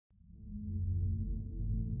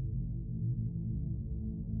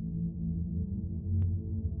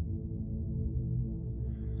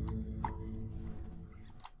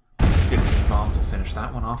finish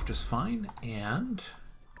that one off just fine, and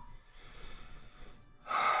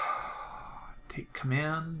take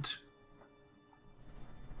command.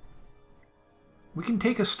 We can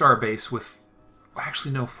take a starbase with...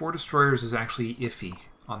 Actually, no, 4 destroyers is actually iffy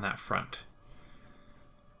on that front.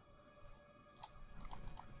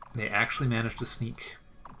 They actually managed to sneak.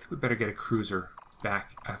 I think we better get a cruiser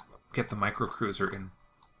back, get the micro cruiser in.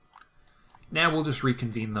 Now we'll just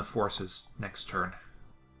reconvene the forces next turn.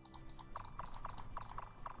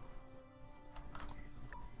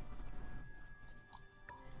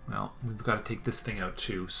 Well, we've got to take this thing out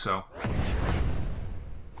too, so...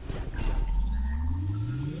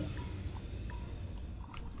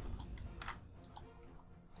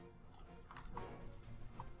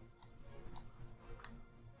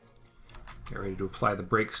 Get ready to apply the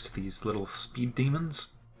brakes to these little speed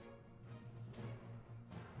demons.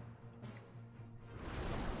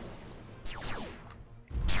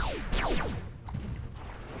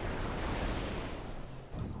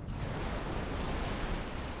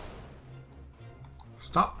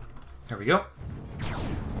 Stop. There we go.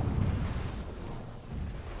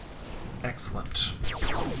 Excellent.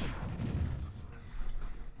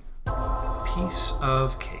 Piece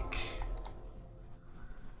of cake.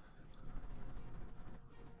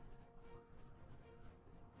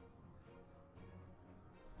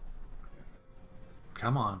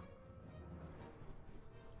 Come on.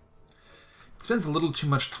 It spends a little too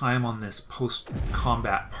much time on this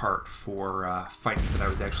post-combat part for fights that I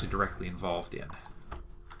was actually directly involved in.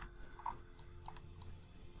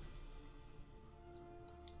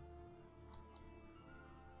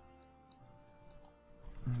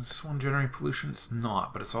 Is this one generating pollution? It's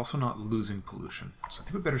not, but it's also not losing pollution. So I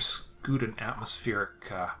think we better scoot an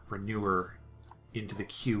atmospheric renewer into the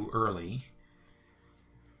queue early.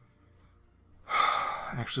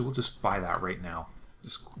 Actually, we'll just buy that right now.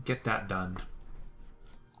 Just get that done.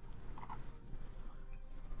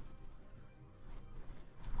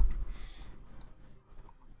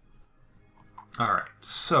 Alright,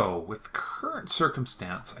 so with current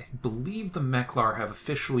circumstance, I believe the Meklar have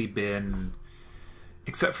officially been,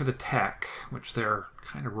 except for the tech, which they're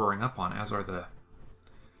kind of roaring up on, as are the...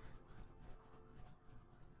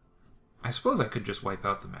 I suppose I could just wipe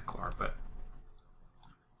out the Meklar, but...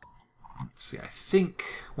 Let's see, I think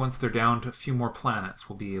once they're down to a few more planets,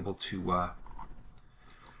 we'll be able to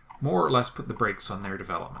more or less put the brakes on their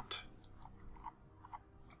development.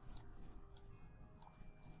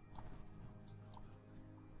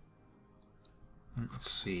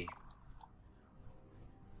 Let's see.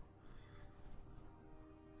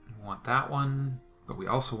 We want that one, but we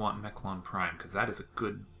also want Meklon Prime, because that is a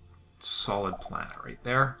good, solid planet right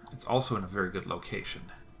there. It's also in a very good location.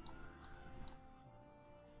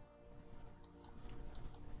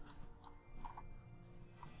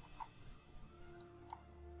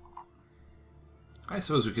 I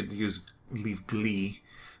suppose we could leave Glee.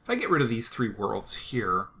 If I get rid of these 3 worlds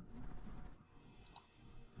here,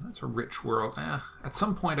 that's a rich world. At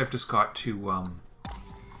some point I've just got to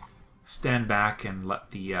stand back and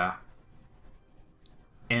let the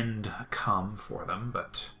end come for them,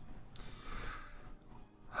 but...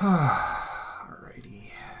 Alrighty.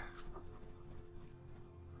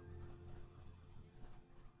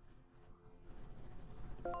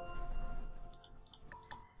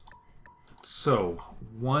 So,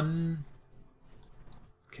 one...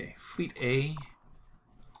 Okay, Fleet A,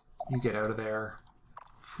 you get out of there.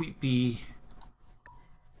 Fleet B,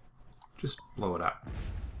 just blow it up.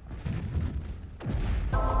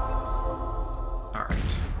 Alright.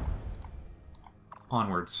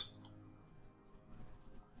 Onwards.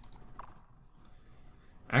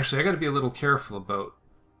 Actually, I gotta be a little careful about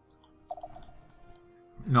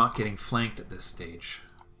not getting flanked at this stage.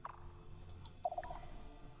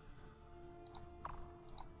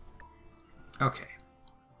 Okay.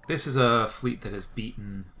 This is a fleet that has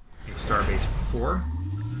beaten a starbase before.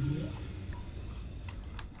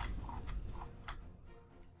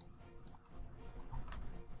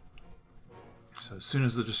 So as soon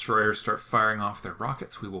as the destroyers start firing off their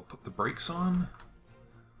rockets, we will put the brakes on.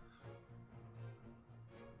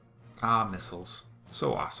 Ah, missiles.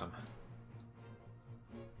 So awesome.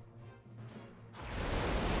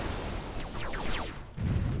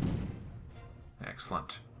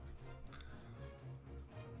 Excellent.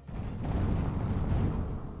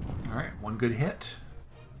 Alright, one good hit.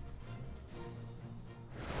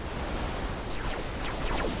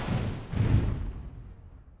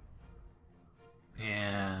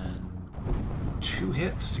 And 2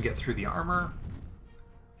 hits to get through the armor.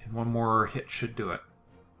 And 1 more hit should do it.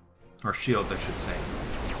 Or shields, I should say.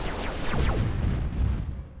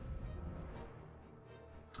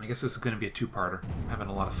 I guess this is going to be a two-parter. I'm having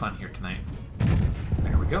a lot of fun here tonight.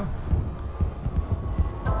 There we go.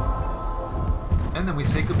 And then we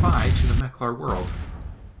say goodbye to the Meklar world.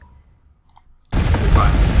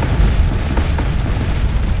 Goodbye.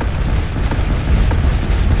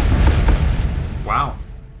 Wow.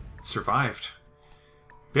 It survived.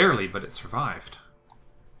 Barely, but it survived.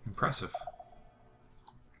 Impressive.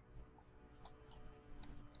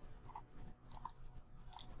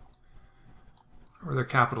 Where their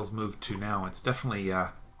capital's moved to now, it's definitely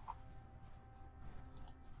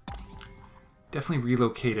definitely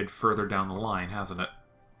relocated further down the line, hasn't it?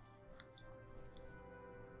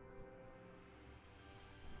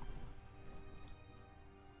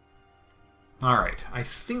 Alright, I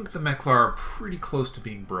think the Meklar are pretty close to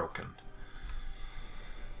being broken.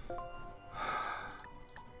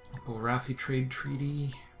 Bulrathi Trade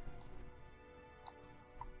Treaty.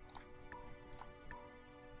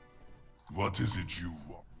 What is it you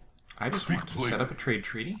want? I just want to set up a trade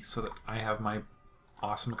treaty so that I have my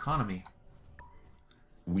awesome economy.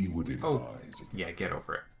 We would advise. Oh, yeah, get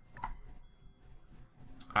over it.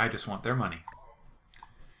 I just want their money.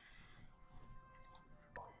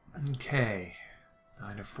 Okay.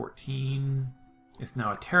 9 of 14. It's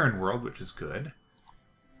now a Terran world, which is good.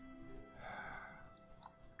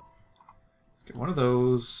 Let's get one of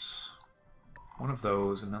those,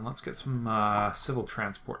 and then let's get some civil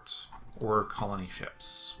transports or colony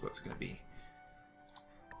ships. What's it going to be?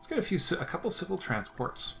 Let's get a couple civil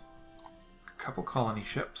transports, a couple colony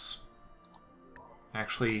ships,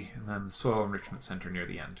 actually, and then the soil enrichment center near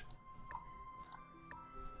the end.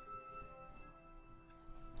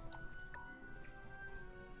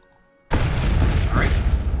 All right,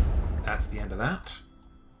 that's the end of that.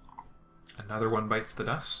 Another one bites the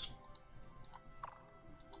dust.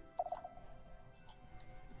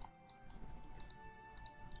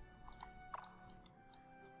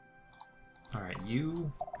 Alright,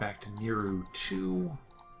 you back to Niru 2.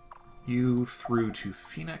 You through to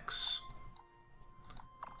Phoenix.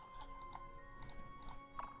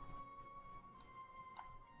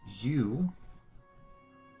 You...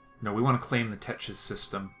 No, we want to claim the Tetch's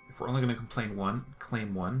system. If we're only going to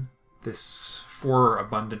claim one. This 4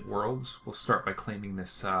 abundant worlds, we'll start by claiming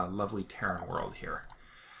this lovely Terran world here.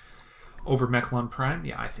 Over Mechlon Prime?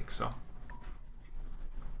 Yeah, I think so.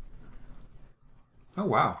 Oh,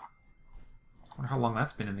 wow. I wonder how long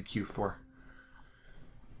that's been in the queue for.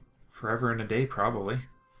 Forever and a day, probably.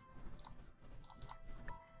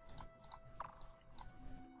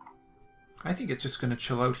 I think it's just going to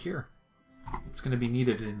chill out here. It's going to be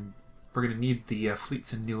needed, and we're going to need the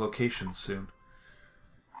fleets in new locations soon.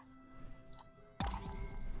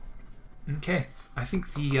 Okay, I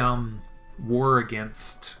think the war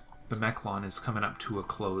against the Mechlon is coming up to a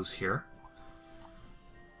close here.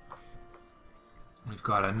 We've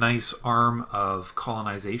got a nice arm of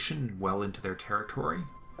colonization well into their territory.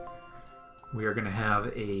 We are going to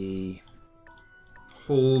have a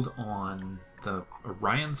hold on the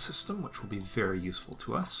Orion system, which will be very useful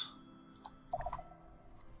to us.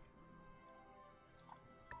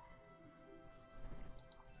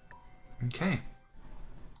 Okay.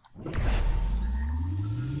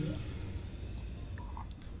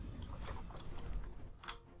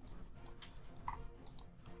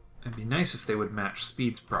 It'd be nice if they would match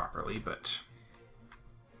speeds properly, but...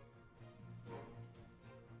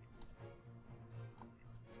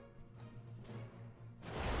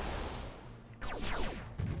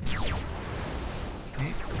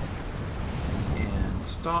 Okay. And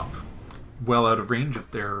stop. Well out of range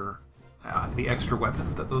of their the extra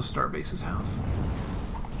weapons that those star bases have.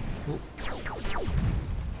 Ooh.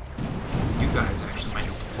 You guys actually might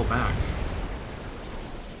need to pull back.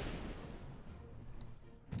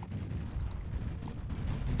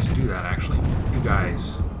 Do that, actually. You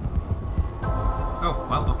guys. Oh,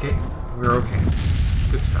 well, okay. We're okay.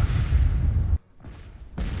 Good stuff.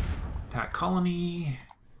 Attack colony.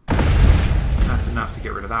 That's enough to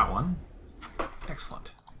get rid of that one.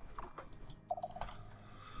 Excellent.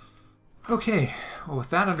 Okay, well,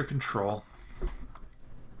 with that under control,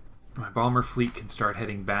 my bomber fleet can start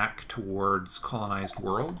heading back towards colonized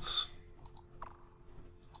worlds.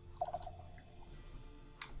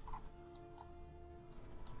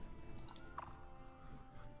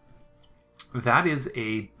 That is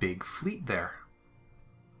a big fleet there.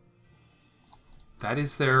 That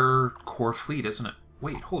is their core fleet, isn't it?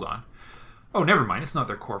 Wait, hold on. Oh, never mind. It's not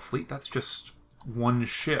their core fleet. That's just one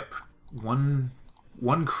ship. One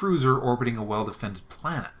cruiser orbiting a well-defended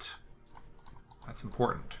planet. That's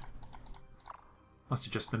important. Must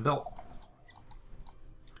have just been built.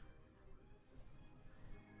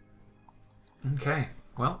 Okay,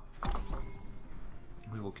 well.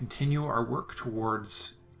 We will continue our work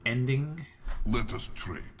towards ending. Let us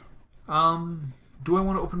trade. Do I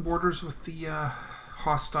want to open borders with the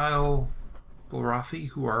hostile Bulrathi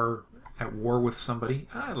who are at war with somebody?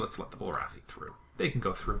 Let's let the Bulrathi through. They can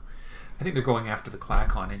go through. I think they're going after the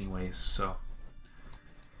Klakon anyways, so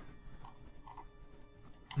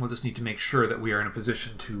we'll just need to make sure that we are in a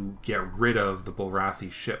position to get rid of the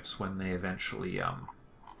Bulrathi ships when they eventually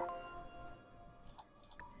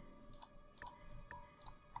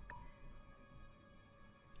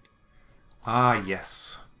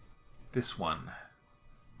yes. This one.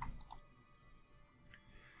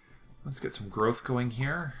 Let's get some growth going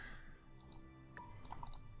here.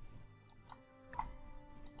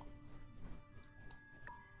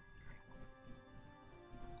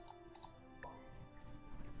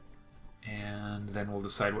 And then we'll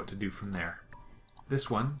decide what to do from there. This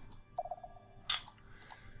one.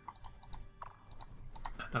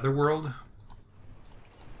 Another world.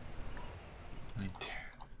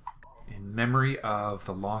 In memory of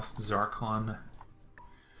the lost Zarkon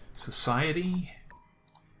society.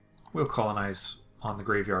 We'll colonize on the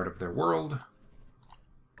graveyard of their world.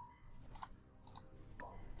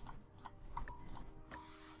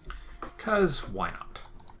 Because why not?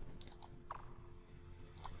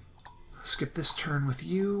 Skip this turn with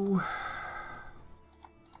you.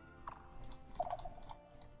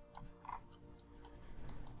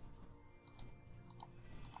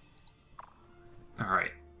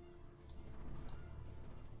 Alright.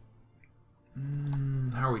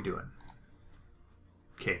 How are we doing?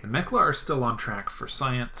 Okay, the Mekla are still on track for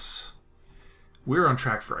science. We're on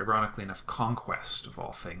track for, ironically enough, conquest, of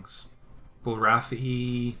all things.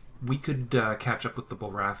 Bulrathi, we could catch up with the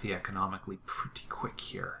Bulrathi economically pretty quick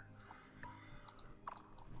here.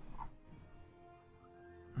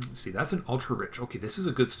 Let's see, that's an ultra-rich. Okay, this is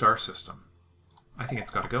a good star system. I think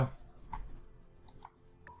it's got to go.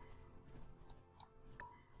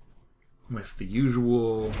 With the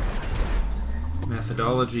usual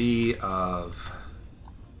methodology of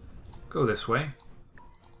go this way.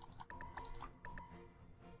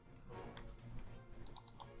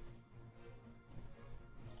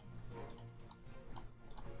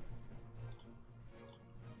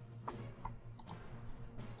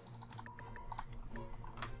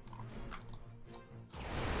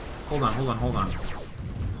 Hold on, hold on, hold on.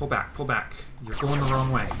 Pull back, pull back. You're going the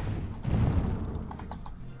wrong way.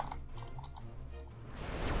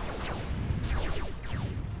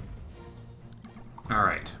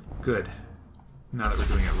 Alright, good. Now that we're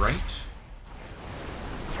doing it right.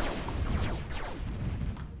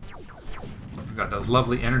 We've got those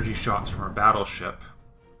lovely energy shots from our battleship.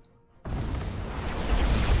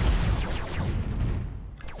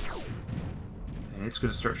 And it's going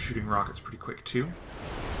to start shooting rockets pretty quick too.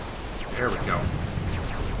 There we go.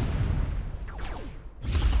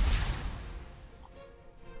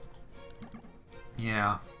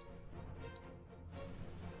 Yeah.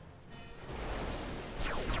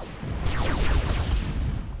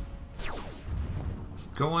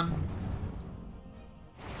 Going.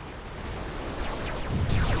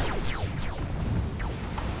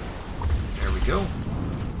 There we go.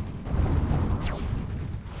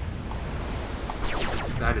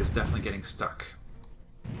 That is definitely getting stuck.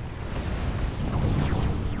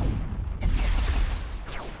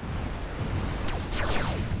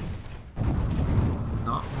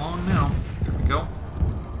 Not long now. There we go.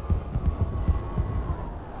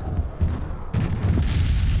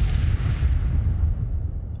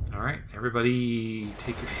 Alright, everybody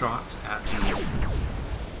take your shots at the...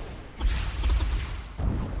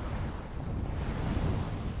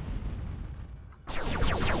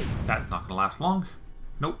 That's not going to last long.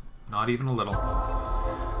 Nope, not even a little.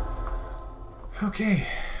 Okay.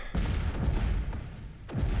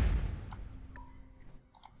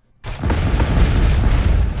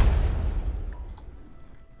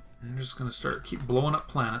 I'm just going to keep blowing up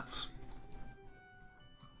planets.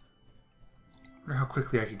 I wonder how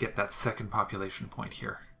quickly I could get that second population point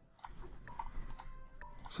here.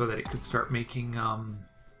 So that it could start making,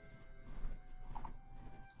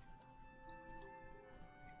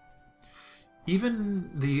 even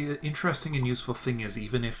the interesting and useful thing is,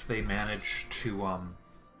 even if they manage to,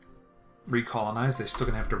 recolonize, they're still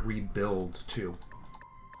going to have to rebuild, too.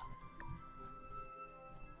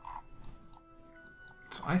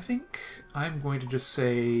 So I think I'm going to just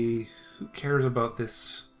say, who cares about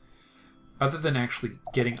this... Other than actually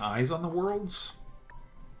getting eyes on the worlds.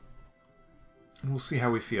 And we'll see how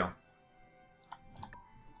we feel.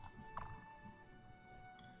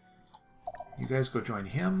 You guys go join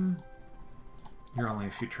him. You're only a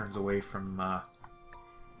few turns away from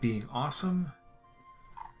being awesome.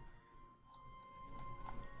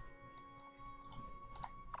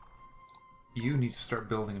 You need to start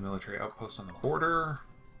building a military outpost on the border.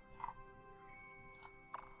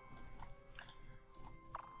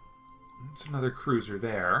 There's another cruiser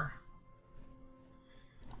there.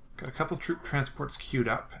 Got a couple troop transports queued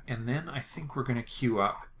up, and then I think we're going to queue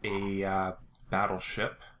up a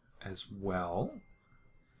battleship as well.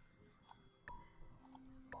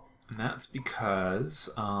 And that's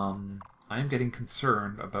because I'm getting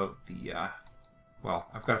concerned about the... well,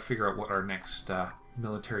 I've got to figure out what our next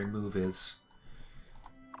military move is.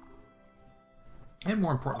 And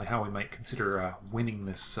more importantly, how we might consider winning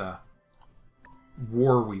this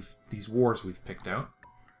these wars we've picked out.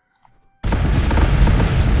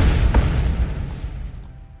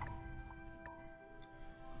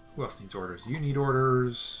 Who else needs orders? You need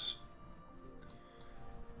orders.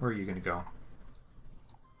 Where are you going to go?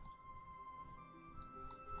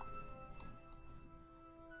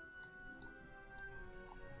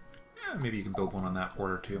 Yeah, maybe you can build one on that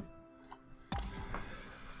border too.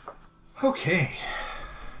 Okay.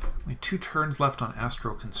 Only 2 turns left on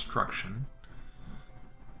Astro Construction.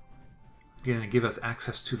 Going to give us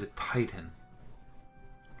access to the Titan.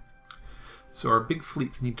 So our big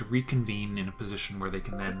fleets need to reconvene in a position where they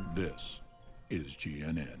can then... This is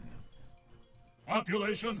GNN.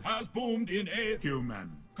 Population has boomed in a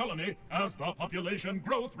human colony as the population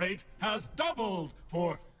growth rate has doubled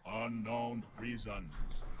for unknown reasons.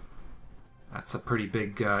 That's a pretty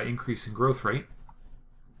big increase in growth rate.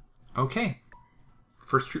 Okay.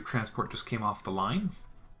 First troop transport just came off the line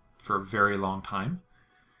for a very long time.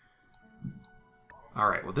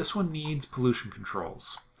 Alright, well this one needs pollution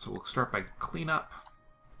controls. So we'll start by cleanup,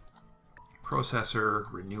 processor,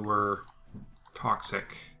 renewer,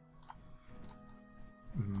 toxic,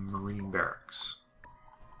 marine barracks.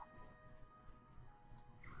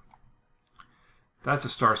 That's a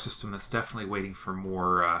star system that's definitely waiting for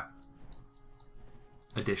more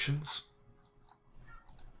additions.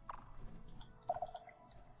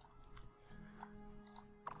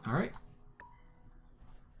 Alright.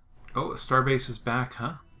 Oh, Starbase is back,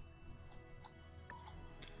 huh?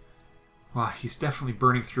 Well, he's definitely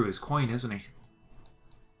burning through his coin, isn't he?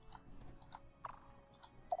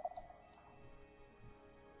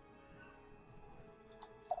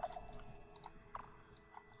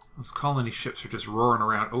 Those colony ships are just roaring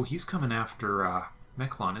around. Oh, he's coming after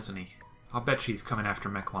Mechlon, isn't he? I'll bet you he's coming after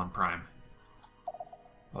Mechlon Prime.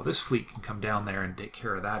 Well, this fleet can come down there and take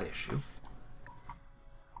care of that issue.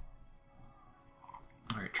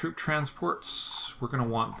 Alright, troop transports. We're going to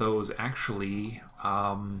want those actually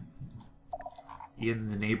in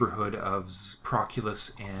the neighborhood of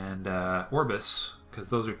Proculus and Orbis, because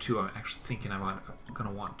those are 2 I'm actually thinking I'm going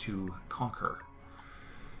to want to conquer.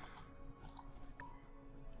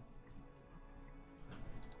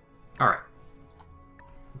 Alright.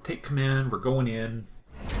 Take command. We're going in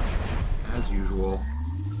as usual.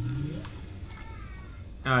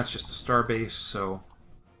 It's just a starbase, so...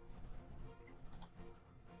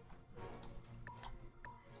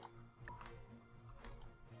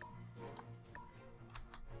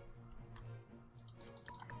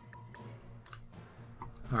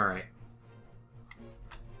 Alright.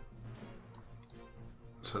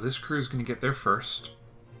 So this crew is going to get there first.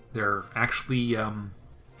 They're actually... And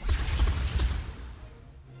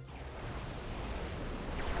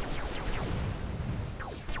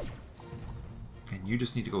you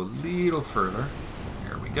just need to go a little further.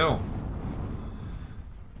 There we go.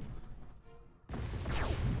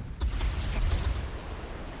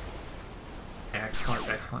 Excellent,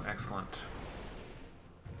 excellent, excellent.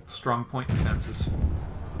 Strong point defenses.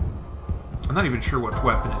 I'm not even sure which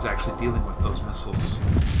weapon is actually dealing with those missiles.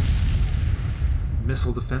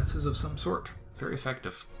 Missile defenses of some sort. Very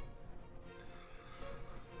effective.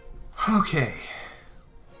 Okay.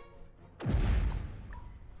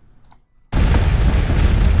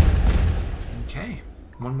 Okay.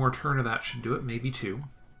 1 more turn of that should do it. Maybe 2.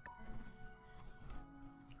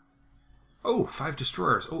 Oh, 5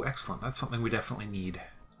 destroyers. Oh, excellent. That's something we definitely need.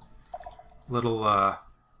 Little,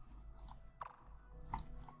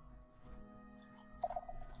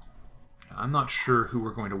 I'm not sure who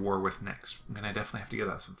we're going to war with next. I'm going to definitely have to give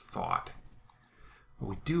that some thought. But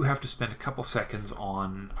we do have to spend a couple seconds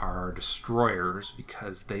on our destroyers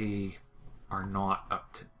because they are not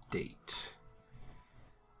up to date.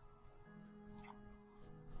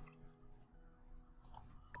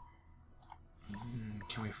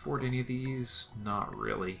 Can we afford any of these? Not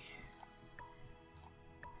really.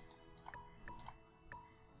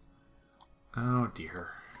 Oh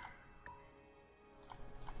dear.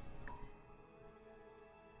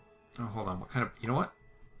 Oh, hold on. What kind of... You know what?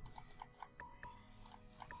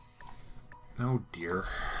 Oh dear.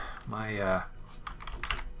 My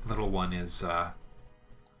little one is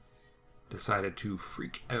decided to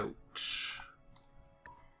freak out. So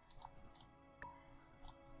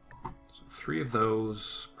 3 of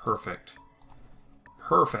those. Perfect.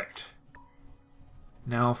 Perfect.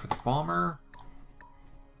 Now for the bomber.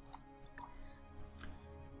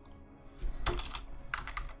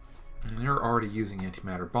 And they're already using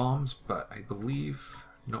antimatter bombs, but I believe...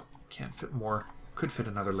 Nope, can't fit more. Could fit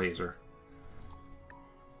another laser.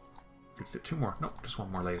 Could fit 2 more. Nope, just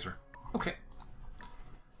 1 more laser. Okay.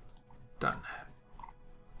 Done.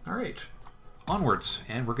 Alright. Onwards,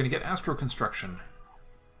 and we're going to get astro construction.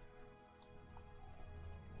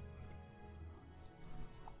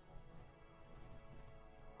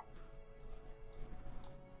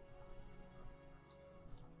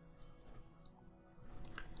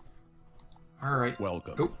 All right.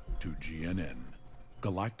 Welcome to GNN,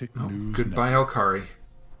 Galactic News Goodbye, Network. Alkari.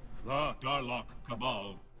 The Darlock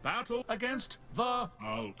Cabal battle against the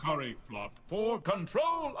Alkari flock for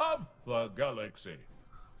control of the galaxy.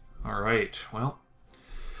 All right. Well,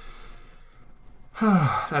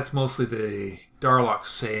 that's mostly the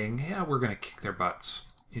Darlocks saying, "Yeah, we're going to kick their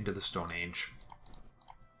butts into the Stone Age,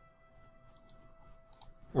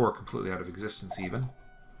 or completely out of existence, even."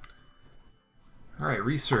 All right.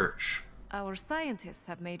 Research. Our scientists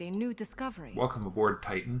have made a new discovery. Welcome aboard,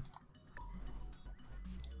 Titan.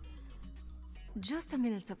 Just a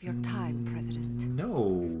minute of your time, President.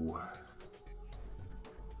 No.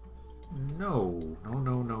 No. No,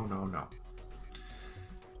 no, no, no, no.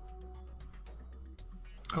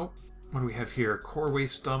 Oh, what do we have here? Core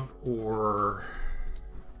waste dump or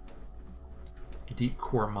deep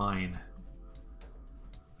core mine?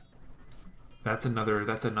 That's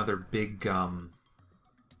another big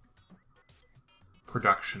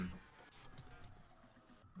production.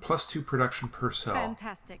 +2 production per cell.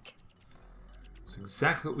 Fantastic. It's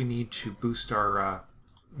exactly what we need to boost our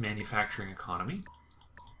manufacturing economy.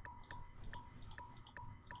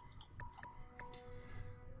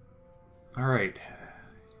 Alright.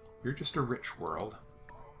 You're just a rich world.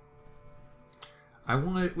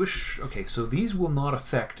 Okay, so these will not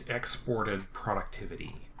affect exported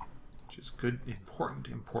productivity, which is good,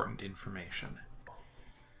 important information.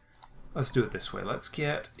 Let's do it this way. Let's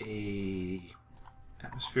get a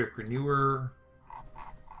atmospheric renewer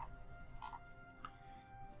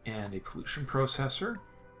and a pollution processor,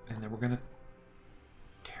 and then we're going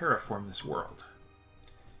to terraform this world.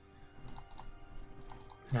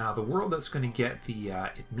 Now, the world that's going to get the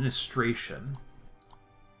administration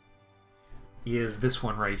is this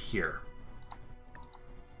one right here.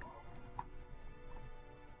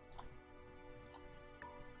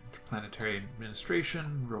 Interplanetary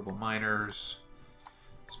administration, robo miners,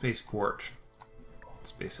 spaceport,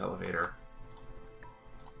 space elevator.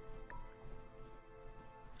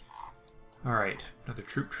 Alright, another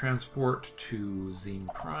troop transport to Zine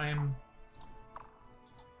Prime.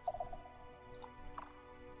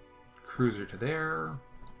 Cruiser to there.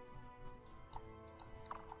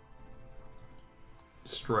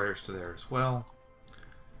 Destroyers to there as well.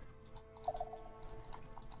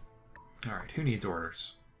 Alright, who needs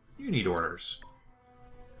orders? You need orders.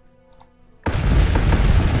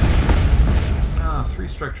 3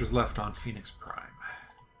 structures left on Phoenix Prime.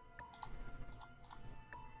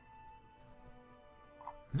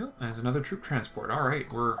 Nope, there's another troop transport.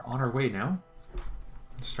 Alright, we're on our way now.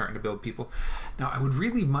 Starting to build people. Now, I would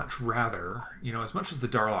really much rather, you know, as much as the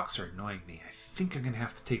Darlocks are annoying me, I think I'm going to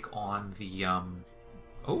have to take on the,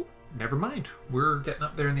 oh, never mind. We're getting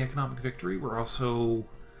up there in the economic victory. We're also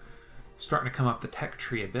starting to come up the tech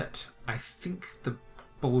tree a bit. I think the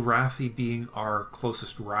Bulrathi being our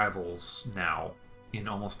closest rivals now in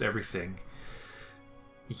almost everything.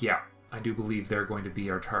 Yeah, I do believe they're going to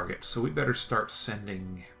be our target. So we better start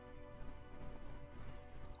sending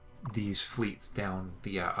these fleets down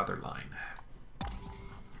the other line.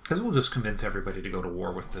 Because we'll just convince everybody to go to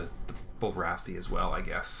war with the Bulrathi as well, I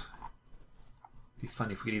guess. It'd be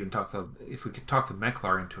funny if we could even talk the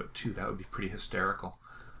Meklar into it too. That would be pretty hysterical.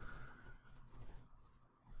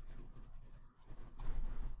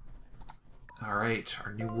 Alright,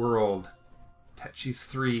 our new world. Tetchis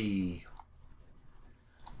 3.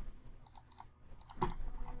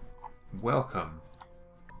 Welcome.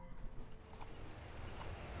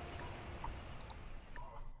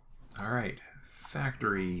 Alright,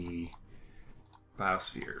 factory,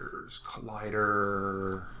 biospheres,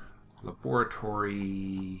 collider,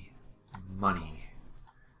 laboratory, money.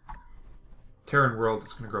 Terran world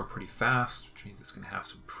is going to grow pretty fast, which means it's going to have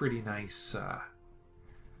some pretty nice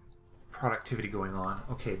productivity going on.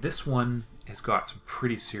 Okay, this one has got some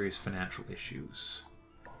pretty serious financial issues.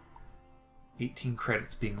 18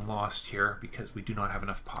 credits being lost here because we do not have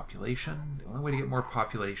enough population. The only way to get more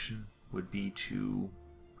population would be to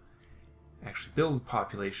actually build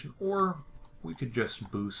population, or we could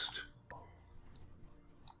just boost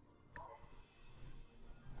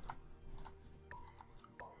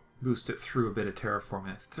it through a bit of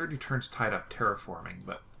terraforming. 30 turns tied up terraforming,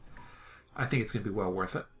 but I think it's going to be well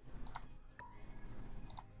worth it.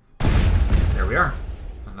 There we are.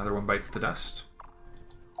 Another one bites the dust.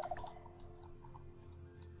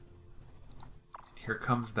 Here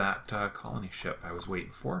comes that colony ship I was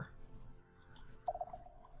waiting for.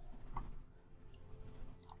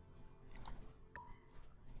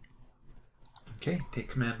 Okay, take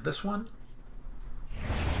command of this one.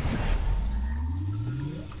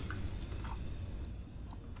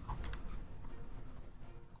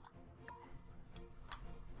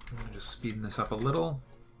 I'm just speeding this up a little.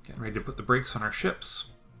 Getting ready to put the brakes on our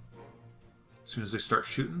ships as soon as they start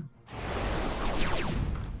shooting.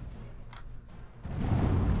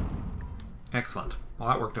 Excellent. Well,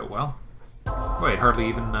 that worked out well. Wait, hardly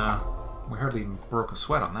even we hardly even broke a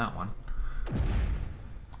sweat on that one.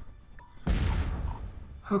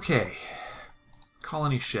 Okay,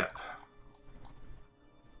 colony ship,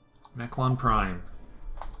 Mechlon Prime.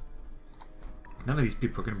 None of these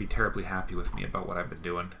people are going to be terribly happy with me about what I've been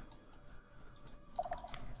doing.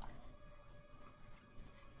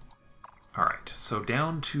 Alright, so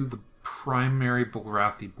down to the primary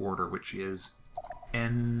Bulrathi border, which is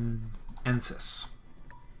Ensis.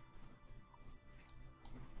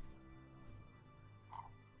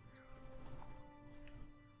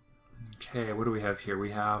 Okay, what do we have here?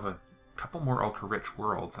 We have a couple more ultra-rich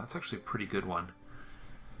worlds. That's actually a pretty good one.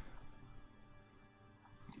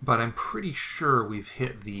 But I'm pretty sure we've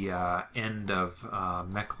hit the end of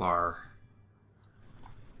Meklar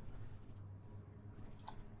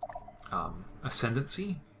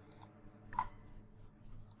ascendancy.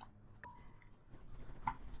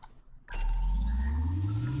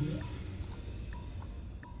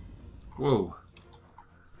 Whoa.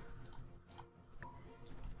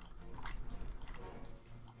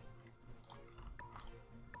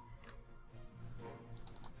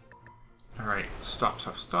 Alright, stop,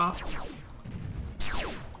 stop, stop.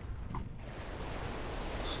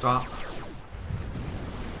 Stop.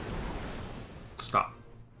 Stop.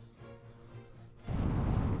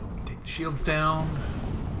 Take the shields down.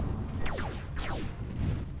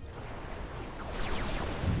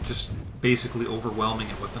 Just basically overwhelming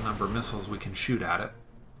it with the number of missiles we can shoot at it.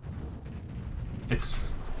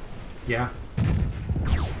 It's... yeah.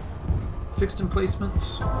 Fixed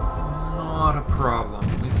emplacements, not a problem.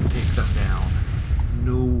 We can take them down.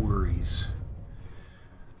 No worries.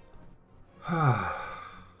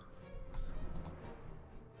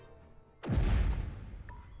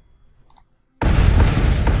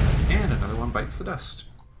 And another one bites the dust.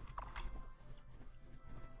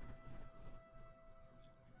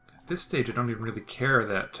 At this stage, I don't even really care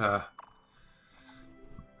that... how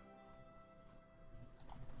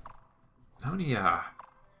many...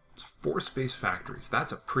 4 space factories.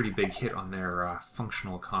 That's a pretty big hit on their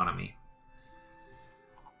functional economy.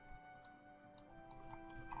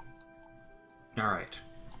 Alright.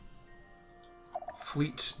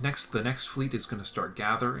 Fleet. The next fleet is going to start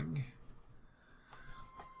gathering.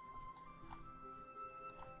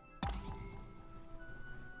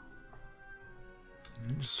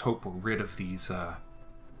 And just hope we're rid of these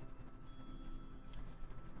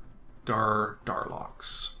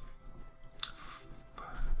Darlocks.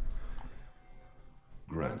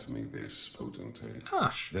 Grant me this, potentate,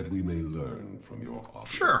 Gosh. that we may learn from your opulence.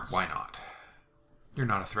 Sure, why not? You're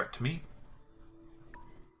not a threat to me.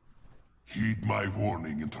 Heed my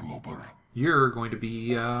warning, interloper. You're going to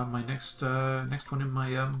be my next one in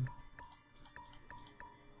my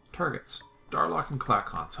targets. Darlock and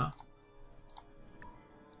Clacons, huh?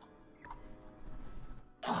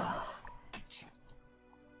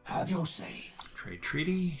 Have your say. Trade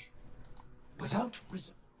treaty. Without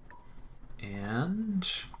reserve. And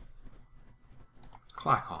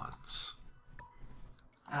Clacons.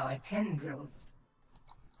 Our tendrils.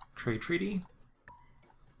 Trade treaty.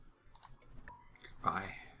 Goodbye.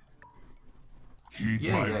 Heed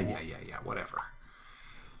Yeah, my yeah, whatever.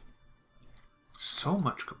 So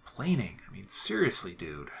much complaining. I mean, seriously,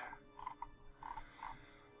 dude.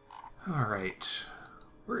 Alright.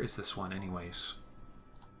 Where is this one, anyways?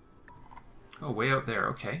 Oh, way out there.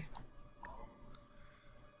 Okay.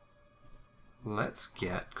 Let's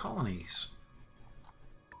get colonies.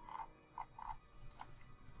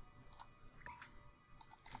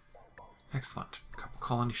 Excellent. A couple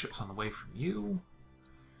colony ships on the way from you.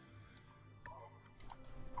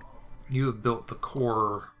 You have built the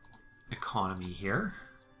core economy here.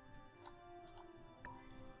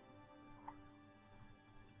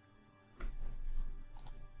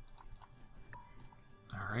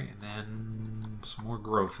 Alright, and then some more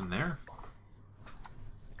growth in there.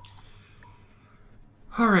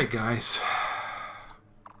 Alright, guys.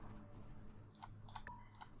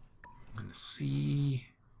 I'm going to see...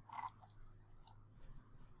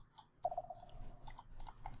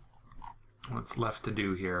 what's left to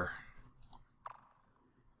do here.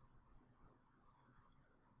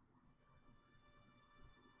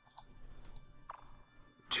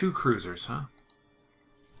 Two cruisers, huh?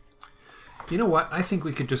 You know what? I think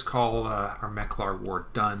we could just call our Meklar war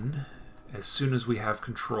done as soon as we have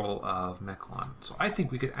control of Mechlon. So I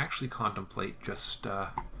think we could actually contemplate just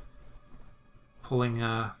pulling...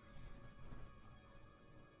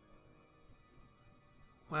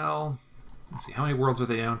 well, let's see. How many worlds are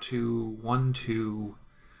they down to? 1, 2,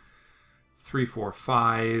 3, 4,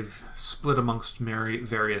 5. Split amongst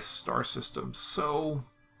various star systems. So...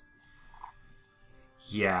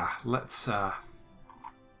 yeah, let's head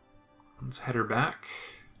her back.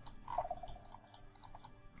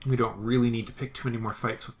 We don't really need to pick too many more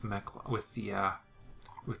fights with the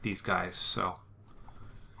with these guys, so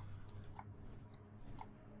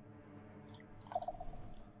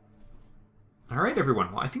all right,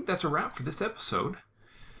 everyone. Well, I think that's a wrap for this episode.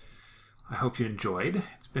 I hope you enjoyed.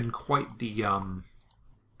 It's been quite the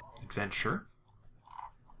adventure.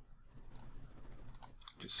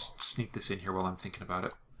 Just sneak this in here while I'm thinking about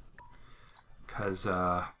it. Because,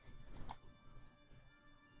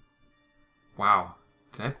 wow.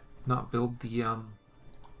 Did I not build the, I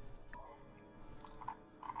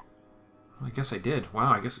guess I did.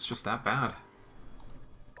 Wow, I guess it's just that bad.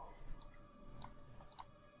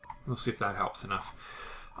 We'll see if that helps enough.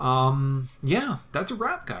 Yeah, that's a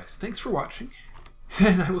wrap, guys. Thanks for watching.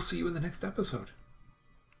 And I will see you in the next episode.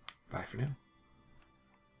 Bye for now.